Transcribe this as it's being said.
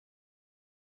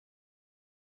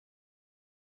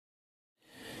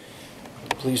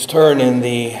Please turn in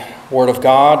the Word of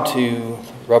God to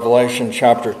Revelation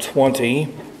chapter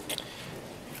 20.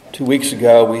 2 weeks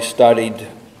ago we studied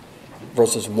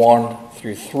verses 1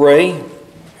 through 3,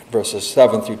 verses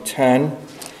 7 through 10.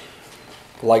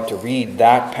 I'd like to read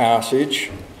that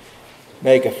passage,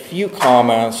 make a few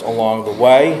comments along the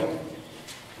way,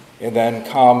 and then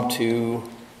come to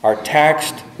our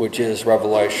text, which is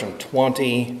Revelation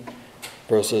 20,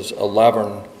 verses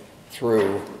 11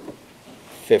 through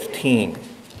 15.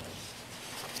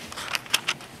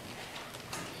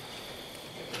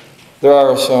 There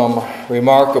are some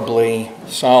remarkably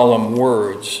solemn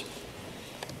words.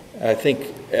 I think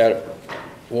at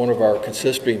one of our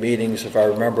consistory meetings, if I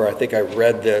remember, I think I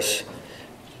read this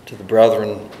to the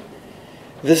brethren.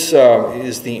 This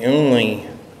is the only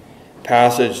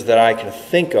passage that I can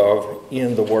think of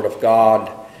in the Word of God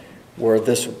where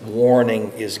this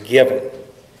warning is given.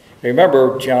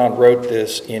 Remember, John wrote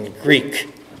this in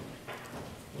Greek.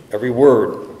 Every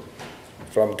word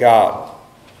from God.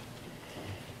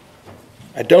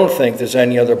 I don't think there's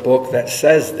any other book that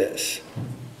says this.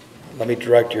 Let me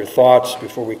direct your thoughts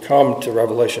before we come to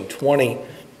Revelation 20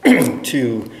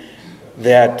 to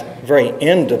that very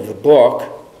end of the book,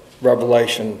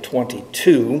 Revelation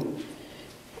 22,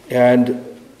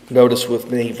 and notice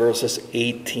with me verses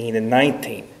 18 and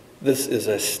 19. This is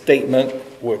a statement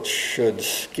which should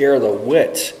scare the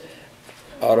wits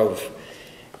out of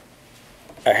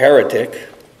a heretic.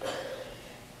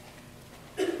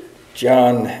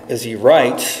 John, as he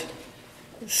writes,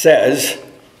 says,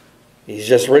 he's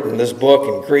just written this book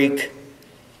in Greek,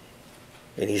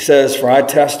 and he says, "For I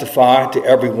testify to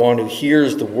everyone who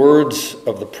hears the words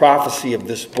of the prophecy of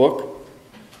this book.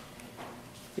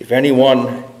 If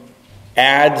anyone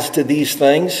adds to these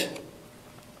things,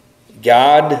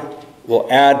 God will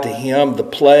add to him the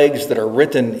plagues that are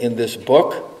written in this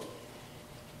book.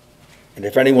 And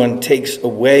if anyone takes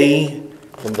away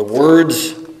from the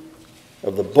words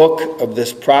of the book of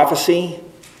this prophecy,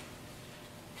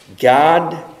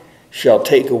 God shall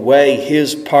take away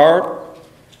his part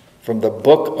from the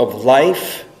book of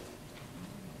life,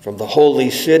 from the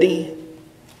holy city,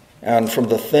 and from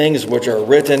the things which are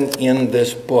written in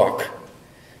this book."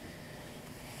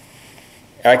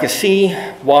 I can see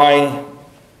why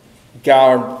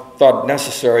God thought it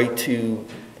necessary to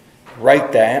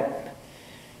write that,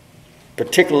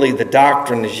 particularly the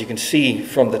doctrine, as you can see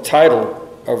from the title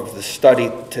of the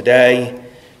study today,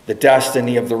 "The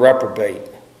Destiny of the Reprobate,"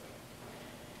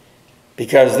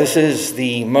 because this is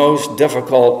the most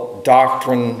difficult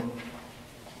doctrine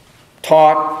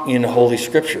taught in Holy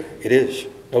Scripture. It is,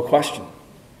 no question.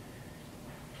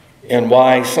 And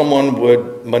why someone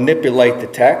would manipulate the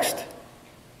text,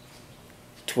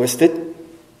 twist it,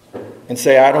 and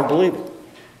say, "I don't believe it,"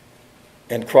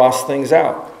 and cross things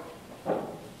out.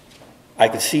 I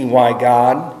could see why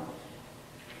God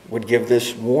would give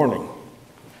this warning.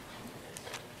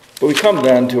 But we come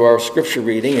then to our scripture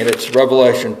reading, and it's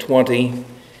Revelation 20.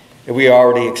 And we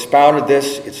already expounded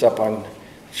this. It's up on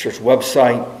the church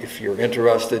website if you're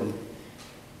interested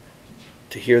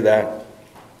to hear that.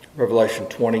 Revelation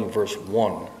 20, verse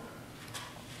 1.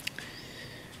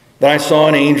 "Then I saw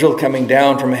an angel coming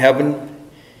down from heaven,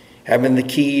 having the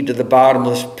key to the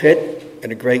bottomless pit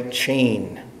and a great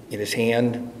chain in his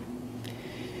hand.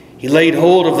 He laid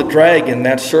hold of the dragon,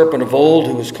 that serpent of old,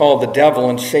 who was called the devil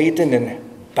and Satan, and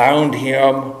bound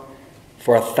him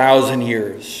for 1,000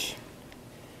 years.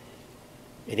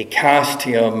 And he cast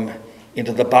him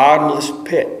into the bottomless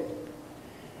pit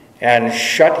and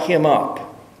shut him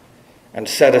up and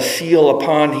set a seal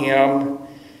upon him,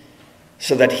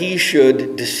 so that he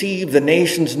should deceive the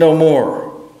nations no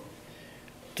more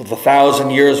till the 1,000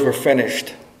 years were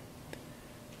finished.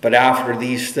 But after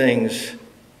these things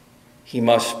he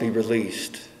must be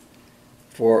released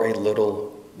for a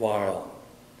little while."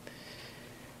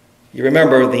 You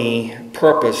remember the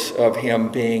purpose of him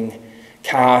being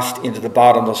cast into the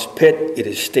bottomless pit. It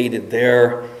is stated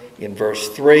there in verse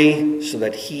 3, so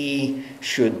that he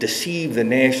should deceive the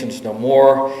nations no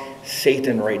more.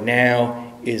 Satan right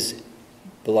now is,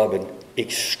 beloved,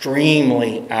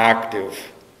 extremely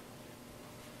active.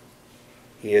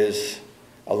 He is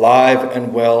alive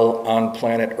and well on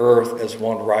planet Earth, as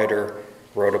one writer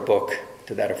wrote a book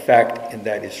to that effect, and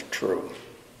that is true.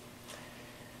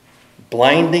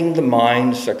 Blinding the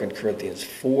mind, 2 Corinthians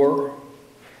 4,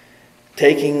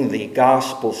 taking the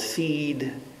gospel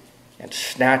seed and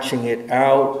snatching it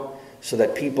out so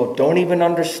that people don't even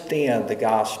understand the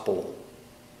gospel.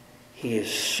 He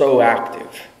is so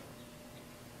active.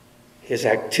 His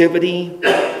activity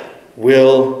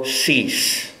will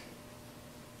cease.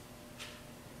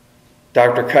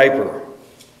 Dr. Kuyper,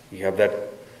 you have that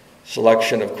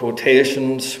selection of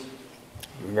quotations.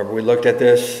 Remember, we looked at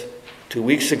this 2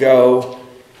 weeks ago.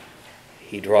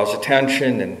 He draws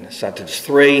attention in sentence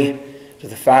 3 to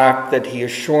the fact that he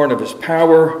is shorn of his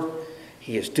power,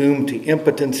 he is doomed to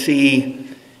impotency,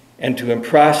 and to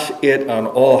impress it on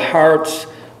all hearts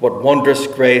what wondrous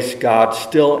grace God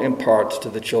still imparts to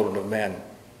the children of men.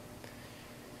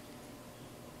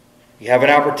 You have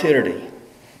an opportunity.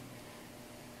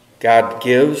 God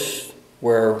gives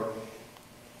where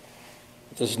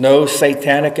there's no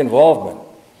satanic involvement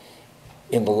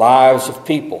in the lives of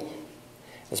people.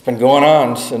 It's been going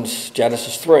on since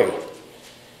Genesis 3.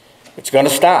 It's going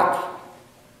to stop.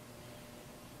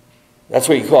 That's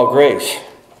what you call grace.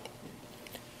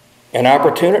 An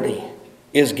opportunity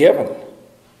is given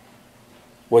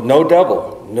with no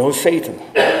devil, no Satan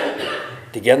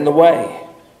to get in the way.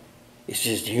 It's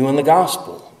just you and the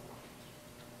gospel.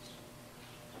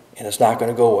 And it's not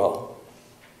going to go well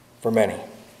for many.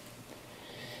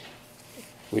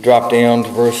 We drop down to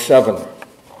verse 7.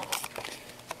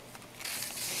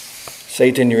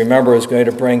 Satan, you remember, is going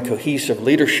to bring cohesive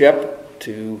leadership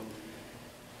to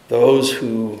those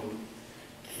who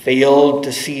failed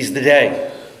to seize the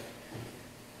day.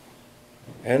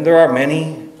 And there are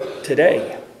many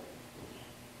today,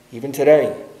 even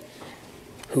today,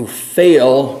 who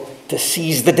fail to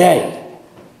seize the day.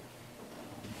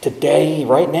 Today,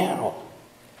 right now,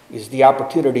 is the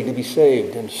opportunity to be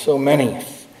saved, and so many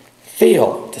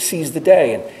fail to seize the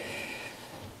day.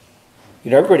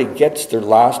 And everybody gets their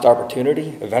last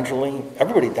opportunity eventually.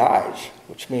 Everybody dies,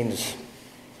 which means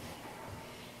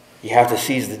you have to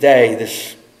seize the day.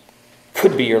 This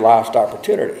could be your last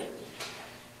opportunity.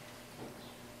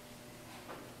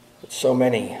 But so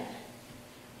many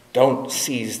don't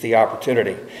seize the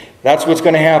opportunity. That's what's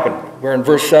going to happen. We're in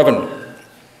verse 7.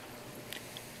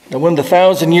 Now, when the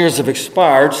 1,000 years have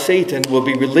expired, Satan will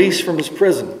be released from his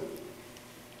prison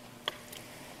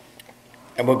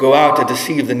and will go out to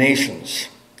deceive the nations,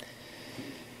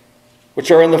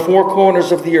 which are in the four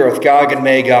corners of the earth, Gog and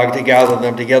Magog, to gather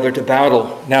them together to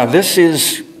battle. Now, this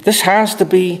has to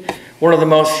be one of the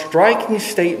most striking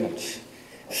statements.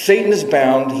 Satan is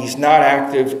bound, he's not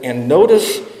active, and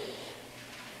notice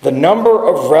the number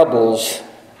of rebels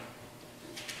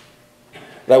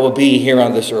that will be here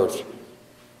on this earth,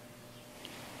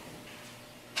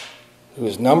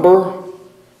 whose number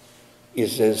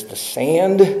is as the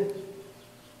sand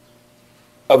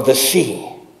of the sea.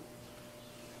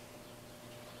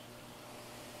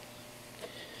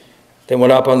 They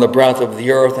went up on the breadth of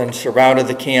the earth and surrounded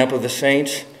the camp of the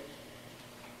saints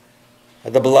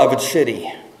at the beloved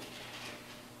city.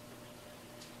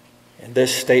 And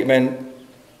this statement,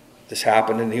 this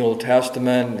happened in the Old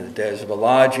Testament, in the days of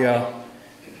Elijah.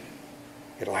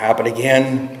 It'll happen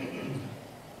again.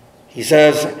 He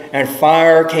says, and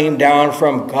fire came down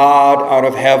from God out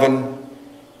of heaven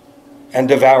and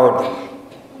devoured them.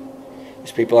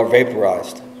 These people are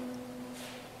vaporized.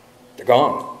 They're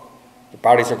gone. Their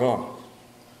bodies are gone.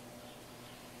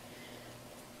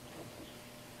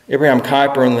 Abraham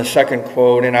Kuyper in the second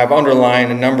quote, and I've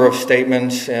underlined a number of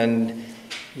statements, and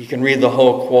you can read the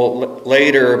whole quote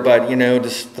later, but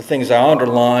just the things I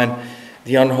underline: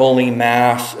 the unholy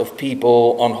mass of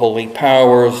people, unholy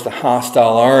powers, the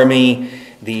hostile army,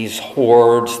 these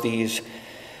hordes, these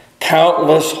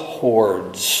countless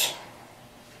hordes.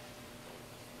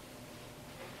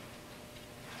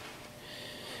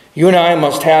 You and I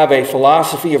must have a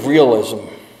philosophy of realism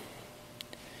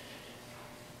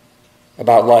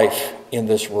about life in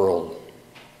this world.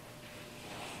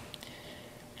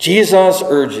 Jesus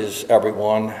urges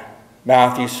everyone,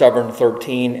 Matthew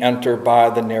 7:13, enter by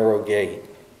the narrow gate.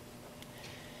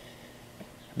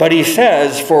 But he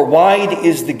says, for wide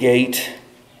is the gate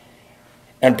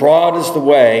and broad is the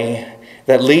way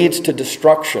that leads to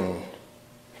destruction,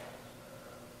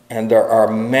 and there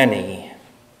are many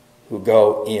who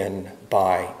go in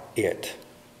by it.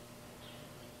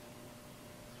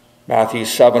 Matthew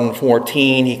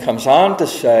 7:14, he comes on to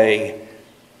say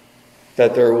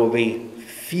that there will be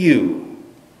few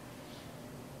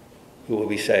who will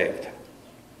be saved.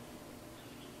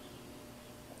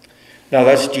 Now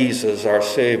that's Jesus, our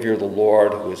Savior, the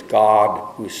Lord, who is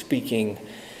God, who is speaking.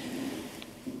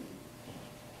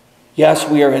 Yes,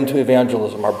 we are into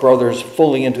evangelism. Our brother's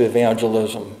fully into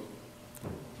evangelism.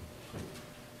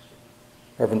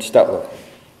 Reverend Stetler.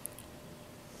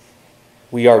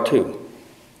 We are too.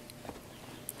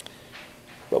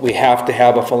 But we have to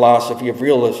have a philosophy of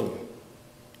realism.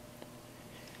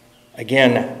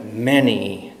 Again,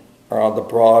 many are on the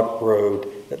broad road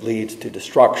that leads to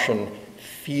destruction.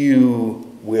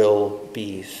 Few will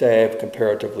be saved,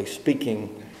 comparatively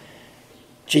speaking.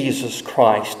 Jesus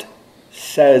Christ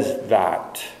says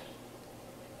that.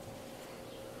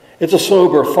 It's a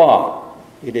sober thought.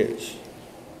 It is.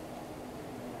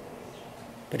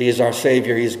 But he is our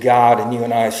Savior. He is God, and you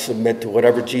and I submit to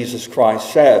whatever Jesus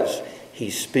Christ says. He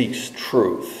speaks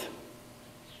truth.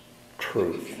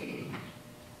 Truth.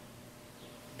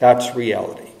 That's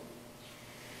reality.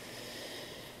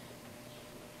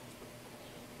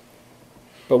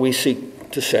 But we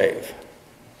seek to save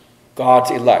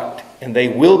God's elect, and they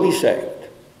will be saved,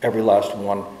 every last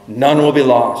one. None will be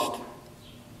lost.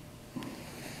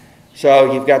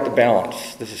 So you've got the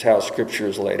balance. This is how Scripture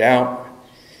is laid out.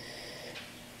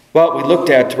 Well, we looked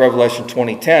at Revelation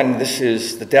 20:10. This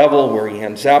is the devil, where he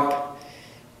ends up.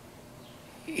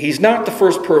 He's not the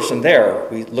first person there.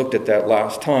 We looked at that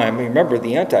last time. Remember,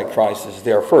 the Antichrist is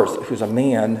there first, who's a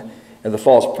man, and the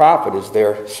false prophet is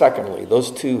there secondly.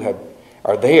 Those two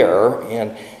are there,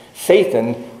 and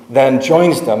Satan then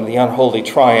joins them, the unholy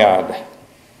triad.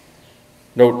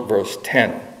 Note verse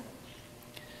 10.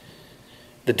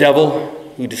 The devil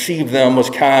who deceived them was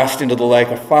cast into the lake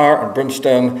of fire and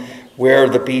brimstone, where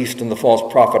the beast and the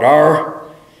false prophet are,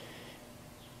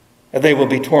 and they will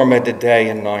be tormented day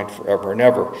and night forever and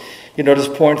ever. You notice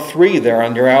point 3 there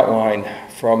on your outline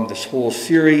from this whole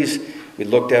series. We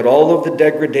looked at all of the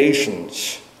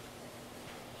degradations.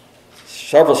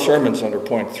 Several sermons under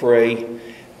point 3.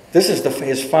 This is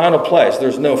his final place.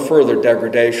 There's no further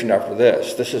degradation after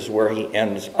this. This is where he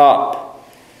ends up.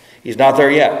 He's not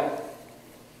there yet.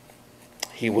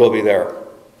 He will be there.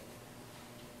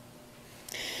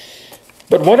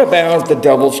 But what about the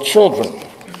devil's children?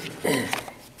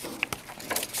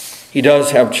 He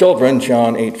does have children,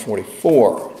 John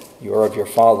 8:44. You are of your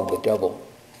father, the devil,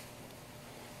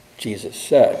 Jesus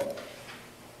said.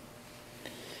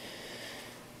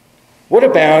 What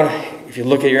about, if you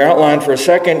look at your outline for a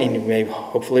second, and you may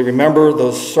hopefully remember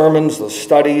those sermons, those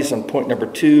studies on point number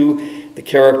 2, the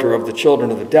character of the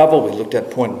children of the devil. We looked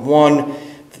at point 1,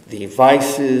 the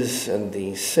vices and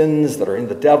the sins that are in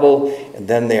the devil, and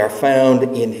then they are found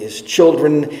in his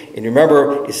children. And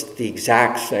remember, it's the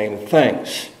exact same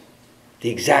things. The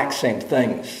exact same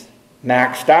things.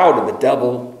 Maxed out in the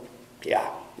devil, yeah,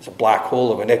 it's a black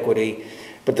hole of iniquity.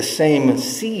 But the same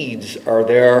seeds are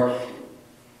there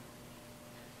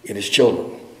in his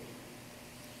children.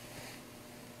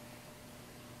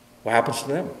 What happens to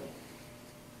them?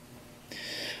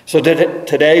 So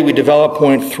today we develop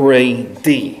point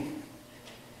 3D.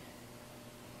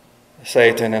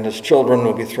 Satan and his children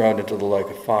will be thrown into the lake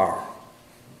of fire.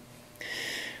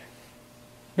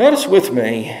 Notice with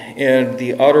me in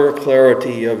the utter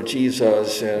clarity of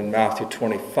Jesus in Matthew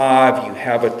 25. You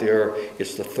have it there.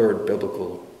 It's the third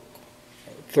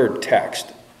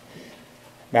text.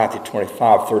 Matthew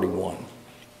 25:31.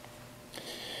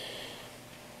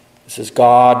 This is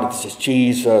God, this is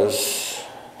Jesus,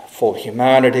 full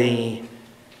humanity,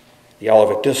 the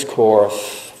Olivet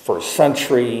Discourse, first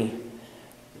century,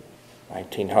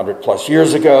 1900 plus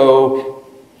years ago.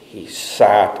 He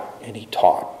sat and he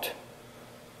taught.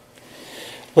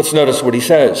 Let's notice what he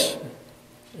says.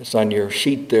 It's on your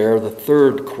sheet there, the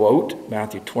third quote,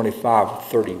 Matthew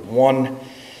 25:31.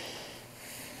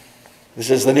 This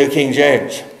is the New King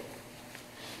James.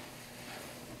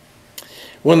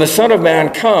 When the Son of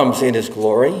Man comes in his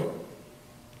glory,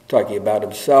 talking about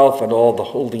himself and all the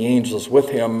holy angels with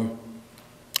him.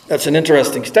 That's an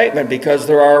interesting statement because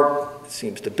there are, it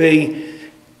seems to be,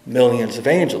 millions of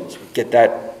angels. We get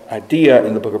that idea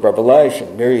in the book of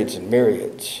Revelation, myriads and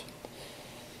myriads.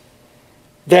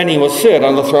 Then he will sit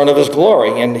on the throne of his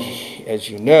glory, and as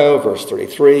you know, verse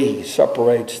 33, he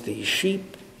separates the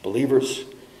sheep, believers,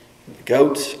 the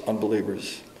goats,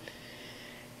 unbelievers.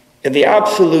 In the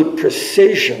absolute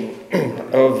precision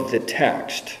of the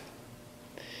text,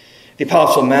 the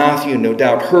Apostle Matthew no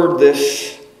doubt heard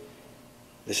this.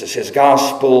 This is his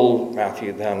gospel.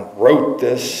 Matthew then wrote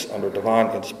this under divine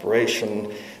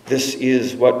inspiration. This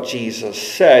is what Jesus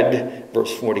said,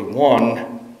 verse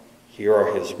 41. Here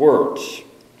are his words.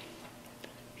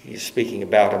 He's speaking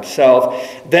about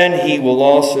himself. Then he will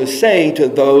also say to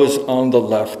those on the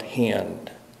left hand.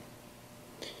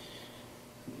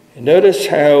 And notice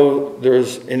how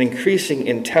there's an increasing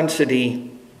intensity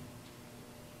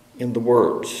in the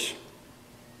words.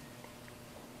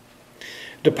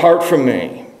 Depart from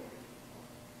me,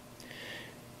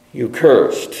 you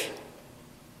cursed,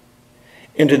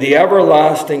 into the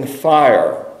everlasting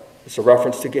fire. It's a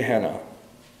reference to Gehenna.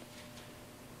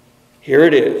 Here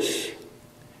it is,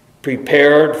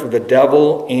 prepared for the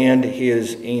devil and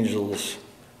his angels.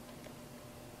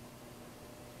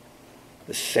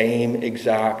 The same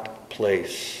exact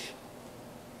place.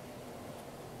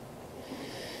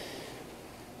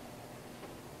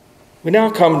 We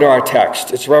now come to our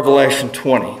text. It's Revelation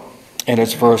 20, and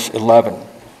it's verse 11.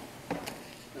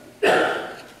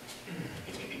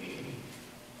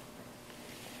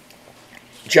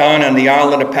 John on the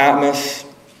island of Patmos,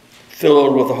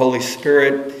 filled with the Holy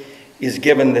Spirit, is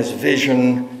given this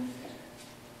vision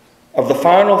of the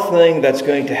final thing that's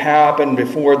going to happen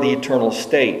before the eternal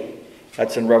state.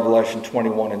 That's in Revelation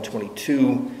 21 and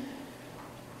 22.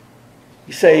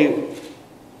 You say,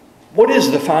 what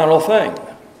is the final thing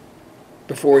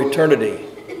before eternity?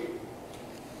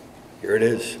 Here it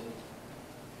is.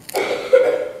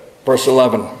 Verse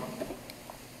 11.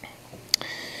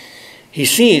 He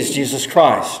sees Jesus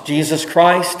Christ. Jesus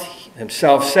Christ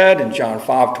himself said in John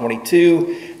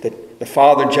 5:22 that the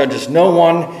Father judges no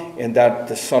one and that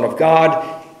the Son of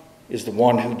God is the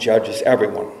one who judges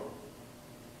everyone.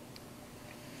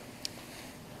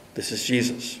 This is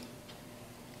Jesus,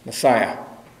 Messiah.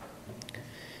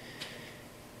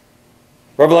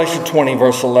 Revelation 20,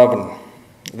 verse 11.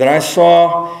 Then I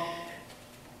saw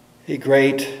a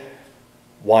great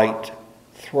white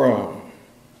throne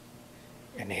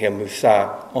and him who sat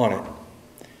on it.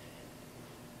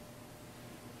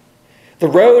 The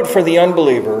road for the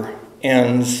unbeliever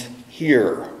ends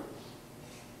here.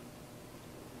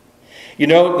 You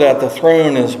note that the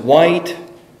throne is white,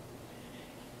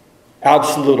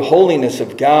 absolute holiness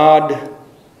of God,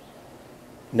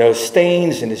 no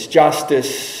stains in his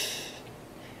justice.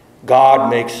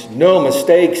 God makes no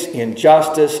mistakes in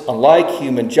justice, unlike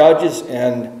human judges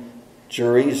and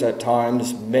juries at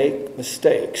times make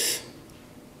mistakes.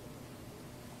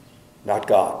 Not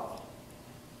God.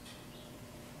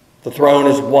 The throne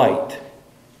is white.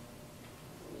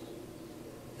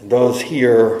 And those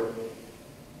here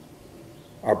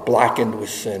are blackened with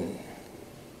sin.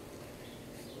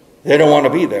 They don't want to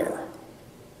be there.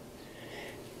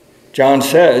 John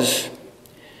says,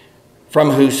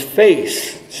 from whose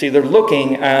face, see, they're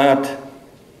looking at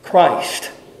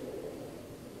Christ,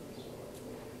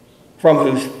 from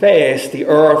whose face the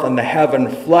earth and the heaven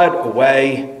fled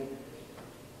away,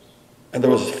 and there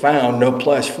was found no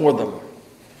place for them.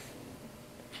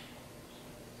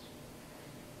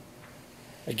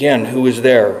 Again, who is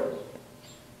there?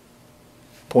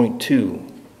 Point 2.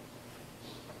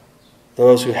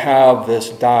 Those who have this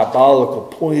diabolical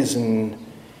poison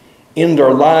in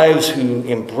their lives, who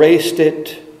embraced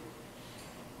it,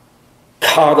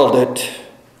 coddled it,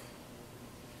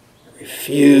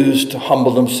 refused to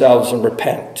humble themselves and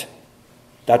repent.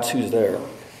 That's who's there.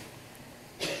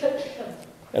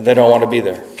 And they don't want to be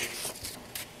there.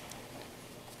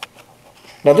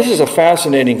 Now, this is a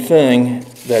fascinating thing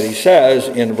that he says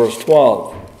in verse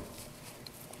 12.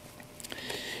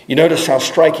 You notice how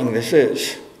striking this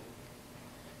is.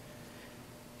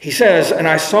 He says, and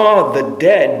I saw the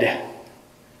dead,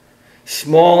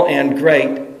 small and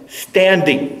great,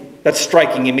 standing. That's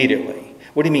striking immediately.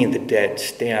 What do you mean the dead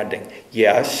standing?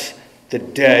 Yes, the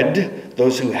dead,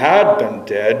 those who had been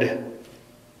dead,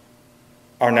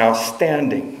 are now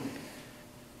standing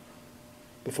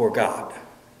before God.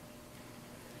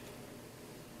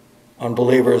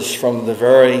 Unbelievers from the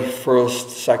very first,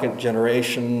 second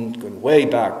generation, going way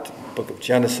back to the book of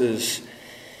Genesis.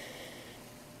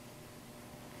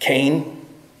 Cain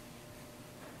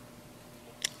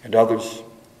and others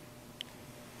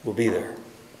will be there.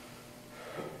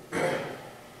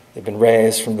 They've been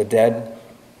raised from the dead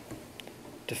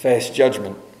to face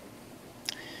judgment.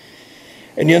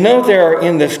 And you'll note there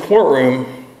in this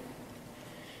courtroom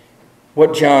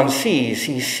what John sees.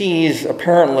 He sees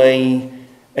apparently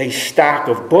a stack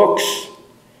of books.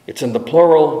 It's in the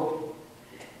plural.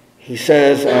 He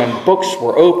says, and books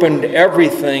were opened,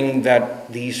 everything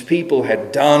that these people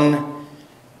had done.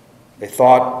 They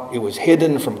thought it was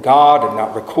hidden from God and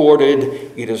not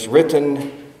recorded. It is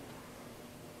written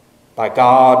by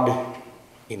God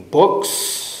in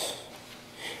books.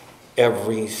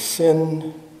 Every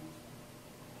sin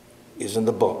is in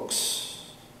the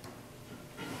books.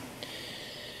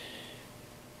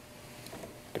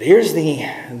 But here's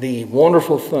the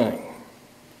wonderful thing.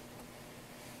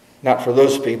 Not for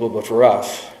those people, but for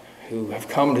us who have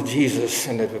come to Jesus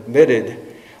and have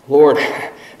admitted, Lord,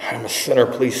 I'm a sinner.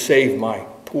 Please save my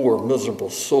poor, miserable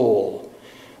soul.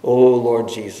 Oh, Lord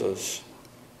Jesus,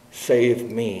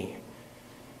 save me.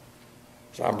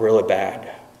 I'm really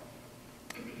bad.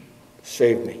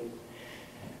 Save me.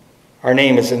 Our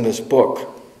name is in this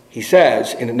book. He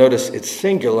says, and notice it's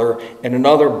singular, and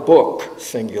another book,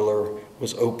 singular,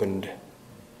 was opened,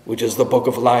 which is the book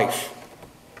of life.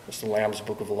 It's the Lamb's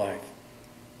book of life.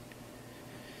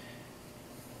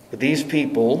 But these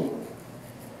people,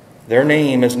 their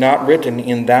name is not written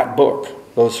in that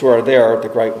book, those who are there at the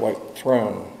great white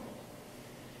throne.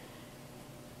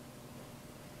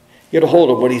 Get a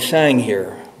hold of what he's saying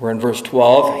here. We're in verse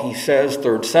 12. He says,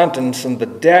 third sentence, and the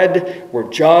dead were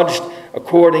judged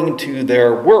according to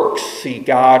their works. See,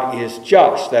 God is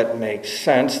just. That makes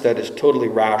sense. That is totally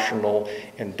rational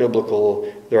and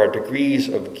biblical. There are degrees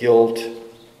of guilt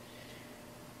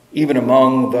even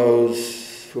among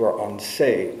those who are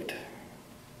unsaved.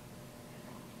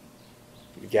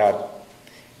 You got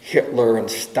Hitler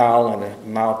and Stalin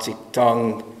and Mao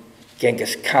Zedong,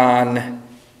 Genghis Khan,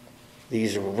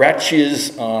 these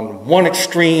wretches on one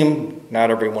extreme.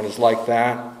 Not everyone is like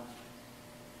that.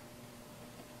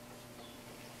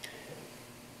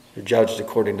 They're judged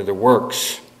according to their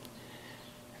works,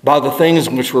 by the things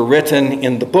which were written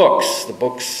in the books. The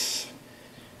books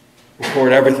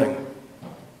record everything.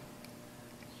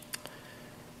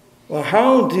 Well,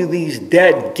 how do these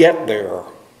dead get there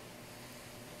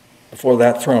before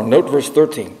that throne? Note verse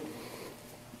 13.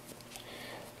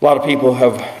 A lot of people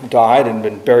have died and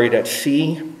been buried at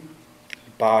sea.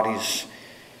 Bodies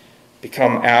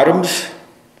become atoms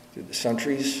through the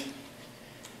centuries,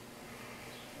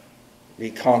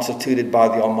 reconstituted by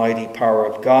the almighty power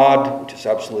of God, which is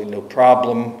absolutely no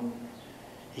problem.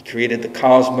 He created the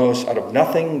cosmos out of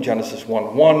nothing, Genesis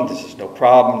 1:1. This is no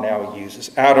problem. Now he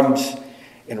uses atoms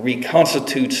and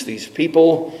reconstitutes these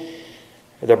people.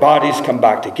 Their bodies come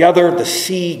back together. The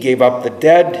sea gave up the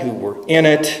dead who were in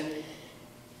it.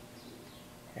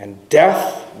 And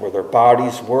death, where their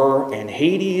bodies were, and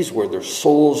Hades, where their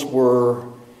souls were.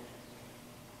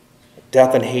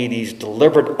 Death and Hades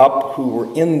delivered up who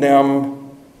were in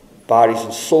them. Bodies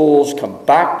and souls come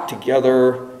back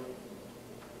together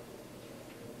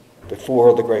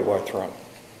before the great white throne.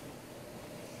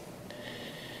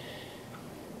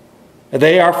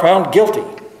 They are found guilty.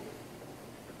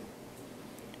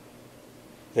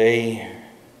 They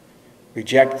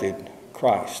rejected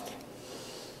Christ.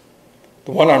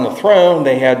 The one on the throne,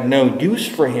 they had no use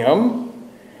for him.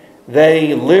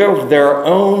 They lived their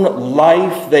own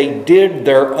life. They did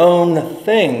their own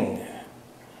thing.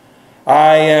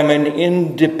 I am an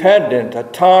independent,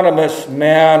 autonomous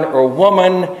man or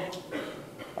woman.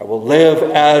 I will live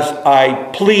as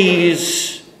I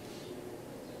please.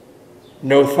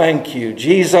 No thank you,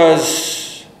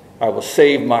 Jesus. I will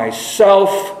save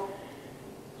myself.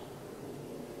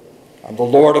 I'm the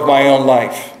Lord of my own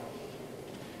life.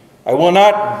 I will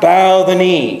not bow the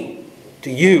knee to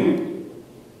you.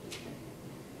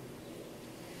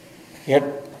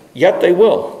 Yet they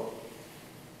will.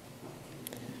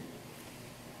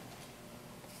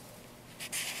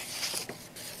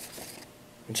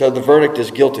 And so the verdict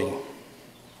is guilty.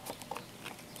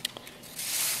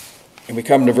 And we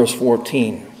come to verse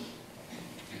 14.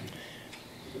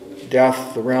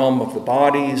 Death, the realm of the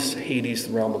bodies, Hades,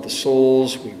 the realm of the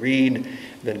souls. We read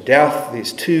that death,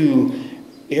 these two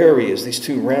areas, these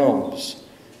two realms,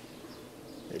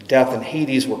 death and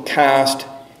Hades were cast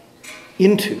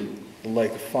into the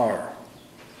lake of fire.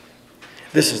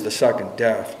 This is the second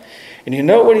death. And you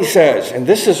know what he says, and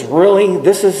this is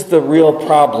the real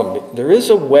problem. There is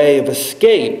a way of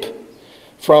escape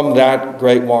from that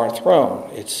great white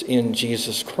throne. It's in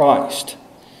Jesus Christ.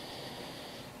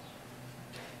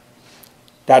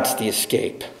 That's the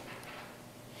escape.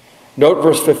 Note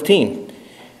verse 15.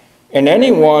 And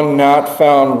anyone not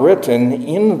found written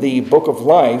in the book of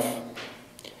life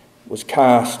was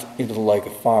cast into the lake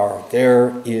of fire.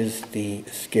 There is the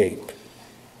escape.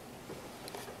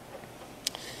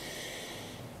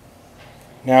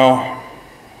 Now,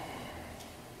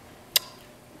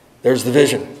 there's the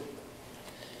vision.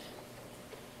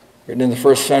 Written in the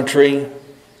first century,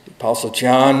 the Apostle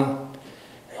John,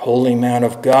 a holy man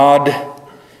of God,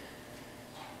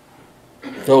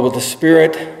 filled with the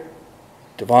Spirit,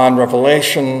 divine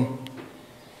revelation,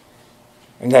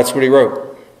 and that's what he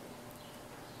wrote.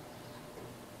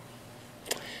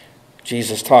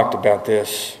 Jesus talked about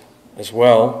this as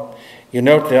well. You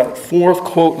note that fourth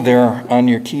quote there on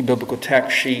your key biblical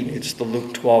text sheet. It's the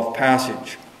Luke 12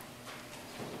 passage.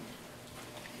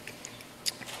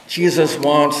 Jesus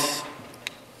wants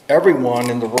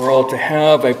everyone in the world to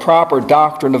have a proper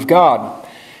doctrine of God.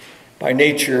 By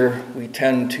nature, we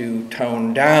tend to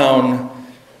tone down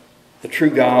the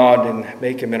true God and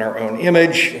make him in our own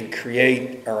image and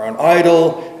create our own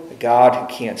idol, a God who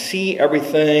can't see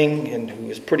everything and who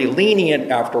is pretty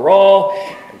lenient after all,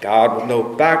 a God with no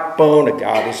backbone, a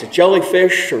God who's a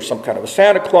jellyfish or some kind of a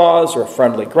Santa Claus or a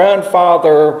friendly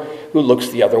grandfather who looks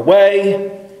the other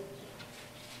way.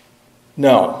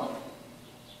 No.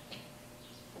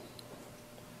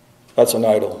 That's an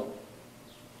idol.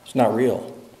 It's not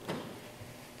real.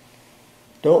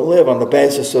 Don't live on the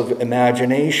basis of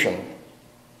imagination.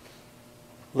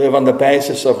 Live on the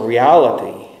basis of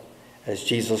reality. as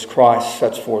Jesus Christ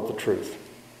sets forth the truth.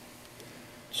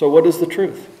 So what is the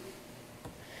truth?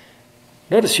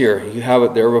 Notice here, you have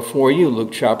it there before you,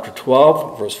 Luke chapter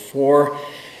 12, verse 4.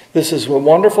 This is a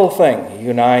wonderful thing you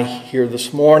and I hear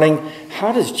this morning.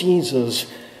 How does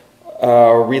Jesus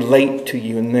relate to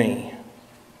you and me?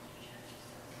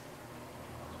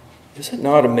 Is it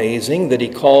not amazing that he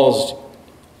calls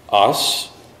us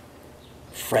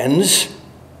friends?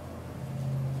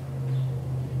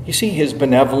 You see his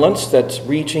benevolence that's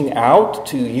reaching out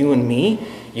to you and me.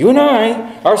 You and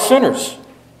I are sinners.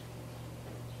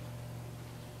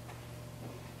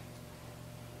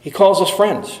 He calls us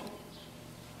friends.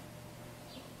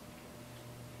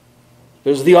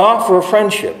 There's the offer of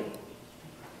friendship,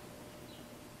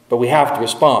 but we have to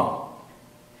respond.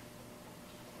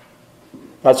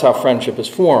 That's how friendship is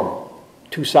formed.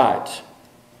 Two sides,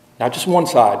 not just one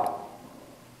side.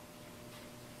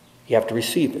 You have to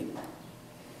receive it.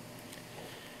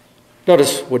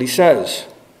 Notice what he says.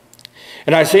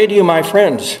 And I say to you, my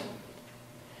friends,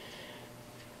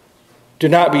 do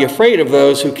not be afraid of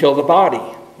those who kill the body.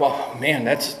 Well, man,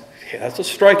 that's a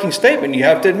striking statement, you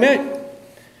have to admit.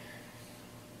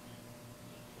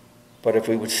 But if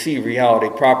we would see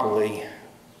reality properly,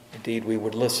 indeed we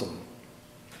would listen.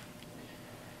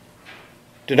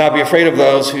 Do not be afraid of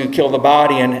those who kill the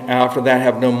body and after that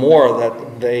have no more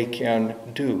that they can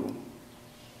do.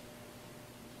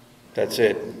 That's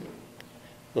it.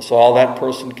 That's all that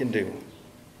person can do.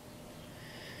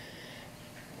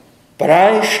 But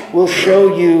I will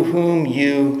show you whom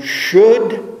you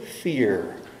should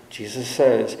fear. Jesus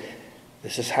says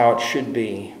this is how it should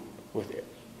be with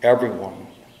everyone.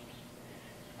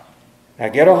 Now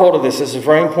get a hold of this. This is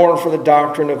very important for the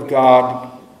doctrine of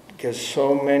God because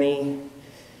so many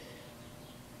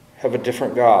have a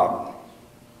different God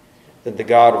than the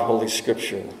God of Holy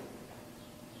Scripture.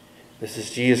 This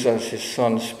is Jesus, his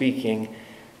Son, speaking.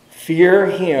 Fear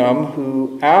him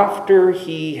who, after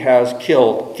he has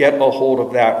killed, get a hold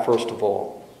of that first of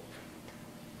all.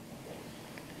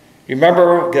 You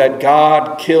remember that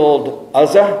God killed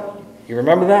Uzzah? You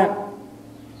remember that?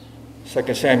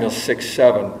 2 Samuel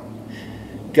 6:7.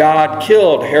 God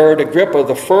killed Herod Agrippa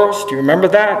the first. Do you remember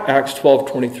that? Acts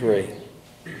 12:23.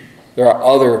 There are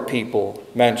other people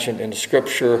mentioned in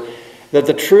Scripture that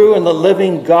the true and the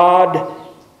living God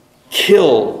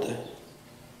killed.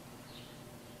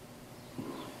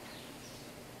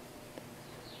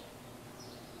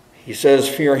 He says,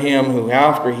 fear him who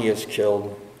after he is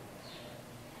killed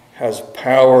has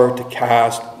power to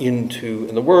cast into,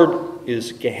 and the word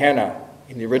is Gehenna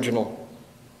in the original.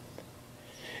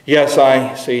 Yes,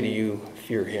 I say to you,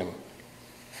 fear him.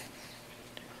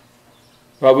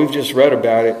 Well, we've just read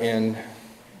about it in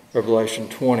Revelation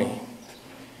 20,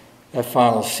 that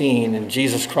final scene, and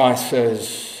Jesus Christ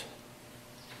says,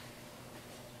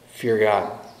 fear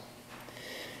God.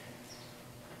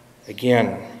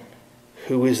 Again,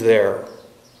 who is there?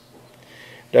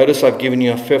 Notice I've given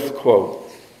you a fifth quote.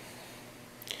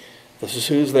 This is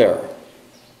who's there.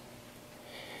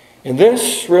 And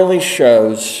this really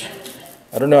shows,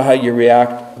 I don't know how you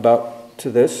react to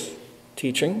this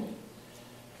teaching.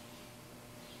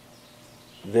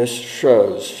 This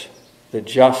shows the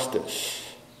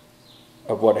justice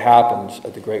of what happens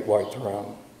at the great white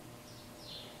throne.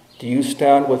 Do you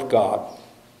stand with God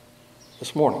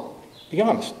this morning? Be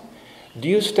honest. Do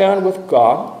you stand with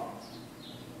God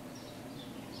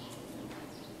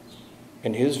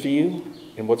in his view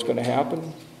in what's going to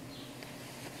happen?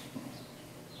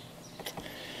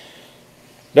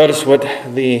 Notice what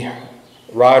the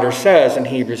writer says in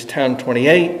Hebrews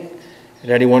 10:28. And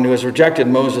anyone who has rejected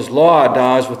Moses' law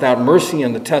dies without mercy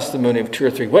in the testimony of 2 or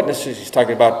 3 witnesses. He's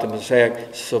talking about the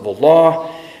Mosaic civil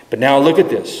law. But now look at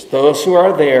this. Those who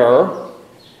are there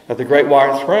at the great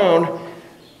white throne,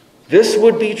 this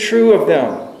would be true of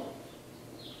them.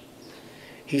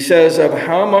 He says, of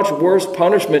how much worse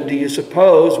punishment do you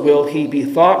suppose will he be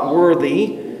thought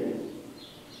worthy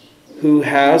who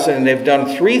has, and they've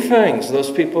done 3 things,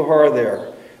 those people who are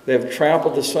there. They've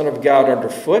trampled the Son of God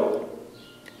underfoot.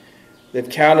 They've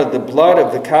counted the blood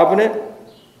of the covenant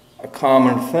a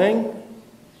common thing,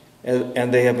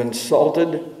 and they have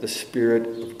insulted the Spirit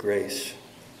of grace.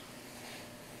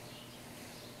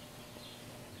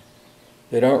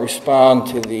 They don't respond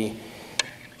to the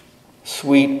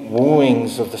sweet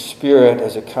wooings of the Spirit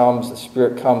as it comes. The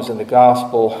Spirit comes in the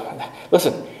gospel.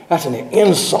 Listen, that's an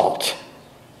insult.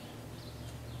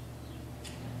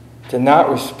 To not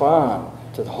respond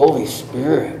to the Holy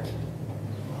Spirit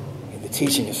in the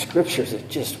teaching of Scriptures is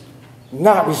just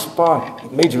not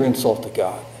respond. Major insult to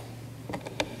God.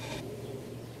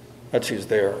 That's who's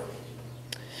there.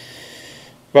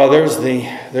 Well, there's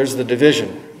the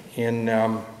division. in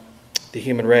the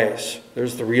human race.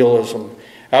 There's the realism.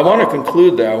 I want to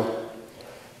conclude, though,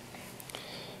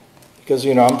 because,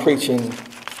 I'm preaching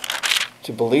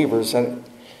to believers, and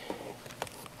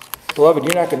beloved,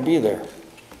 you're not going to be there.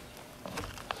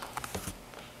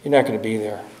 You're not going to be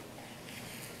there.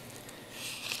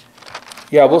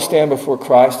 Yeah, we'll stand before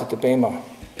Christ at the Bema,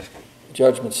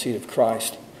 judgment seat of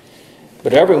Christ.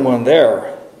 But everyone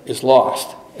there is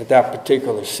lost at that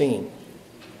particular scene.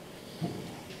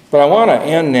 But I want to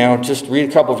end now, just read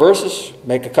a couple verses,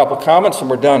 make a couple comments, and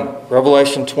we're done.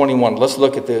 Revelation 21. Let's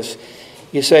look at this.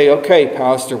 You say, okay,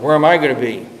 Pastor, where am I going to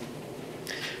be?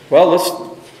 Well,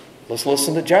 let's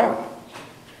listen to John.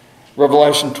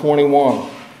 Revelation 21.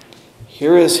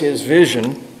 Here is his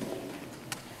vision.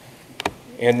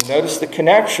 And notice the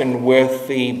connection with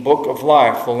the book of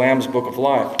life, the Lamb's book of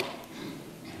life.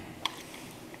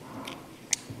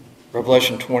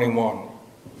 Revelation 21,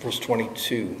 verse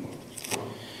 22.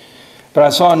 But I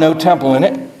saw no temple in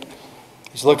it.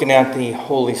 He's looking at the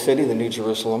holy city, the New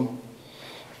Jerusalem.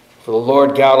 For the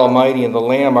Lord God Almighty and the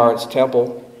Lamb are its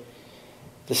temple.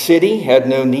 The city had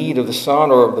no need of the sun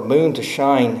or of the moon to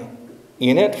shine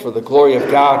in it, for the glory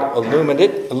of God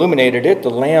illuminated it. The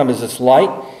Lamb is its light.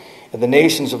 And the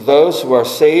nations of those who are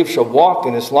saved shall walk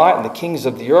in its light, and the kings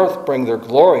of the earth bring their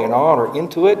glory and honor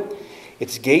into it.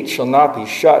 Its gates shall not be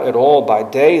shut at all by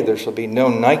day. There shall be no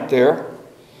night there.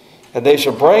 And they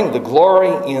shall bring the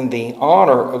glory and the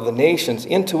honor of the nations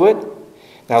into it.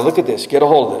 Now look at this. Get a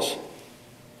hold of this.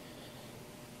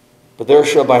 But there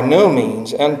shall by no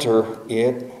means enter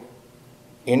it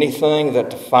anything that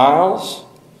defiles,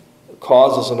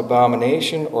 causes an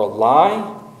abomination, or a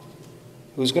lie.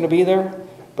 Who's going to be there?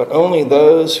 But only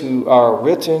those who are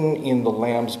written in the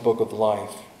Lamb's book of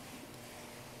life.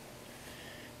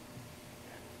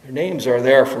 Their names are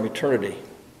there from eternity.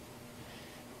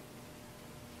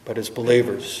 But as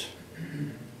believers,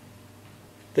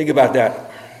 think about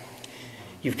that.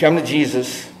 You've come to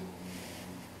Jesus.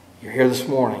 You're here this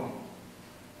morning.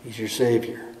 He's your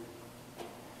Savior.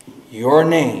 Your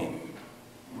name.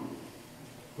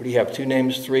 What do you have? 2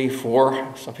 names, 3,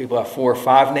 4? Some people have 4 or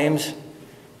 5 names.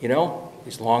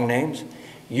 These long names.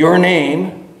 Your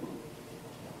name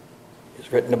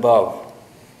is written above.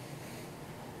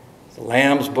 The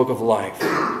Lamb's book of life.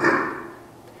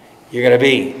 You're going to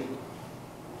be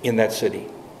in that city.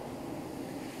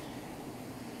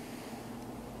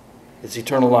 It's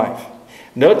eternal life.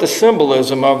 Note the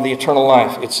symbolism of the eternal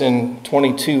life. It's in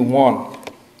 22:1.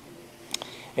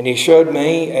 And he showed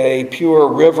me a pure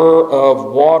river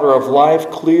of water of life,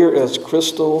 clear as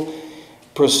crystal,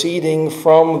 proceeding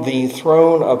from the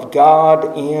throne of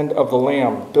God and of the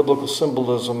Lamb. Biblical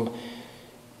symbolism.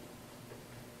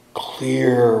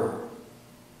 Clear,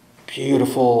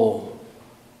 beautiful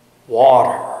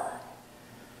water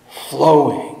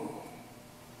flowing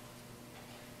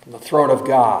from the throne of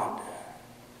God.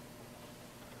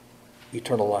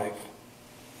 Eternal life.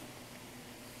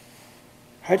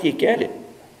 How do you get it?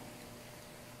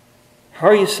 How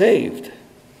are you saved?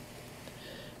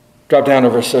 Drop down to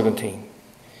verse 17.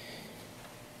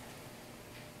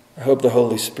 I hope the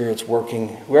Holy Spirit's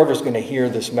working. Whoever's going to hear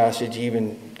this message,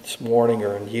 even this morning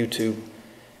or on YouTube,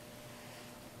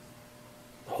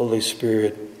 the Holy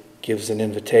Spirit gives an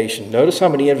invitation. Notice how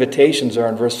many invitations are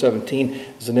in verse 17.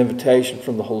 There's an invitation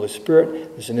from the Holy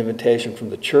Spirit. There's an invitation from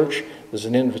the church. There's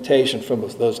an invitation from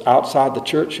those outside the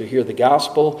church who hear the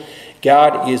gospel.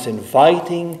 God is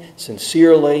inviting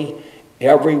sincerely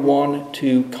everyone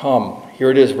to come. Here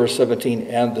it is, verse 17.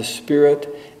 And the Spirit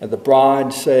and the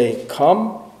bride say,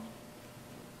 come.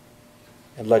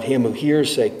 And let him who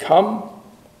hears say, come.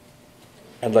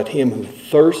 And let him who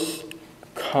thirsts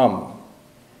come.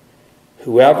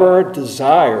 Whoever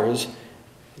desires,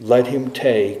 let him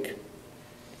take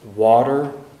the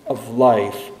water of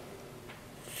life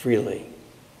freely.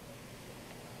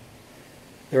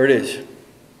 There it is.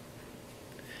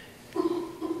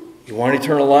 You want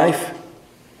eternal life?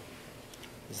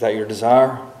 Is that your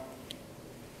desire?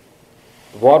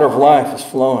 The water of life is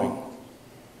flowing.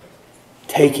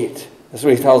 Take it. That's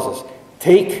what he tells us.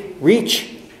 Take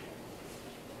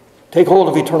hold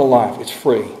of eternal life. It's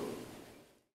free.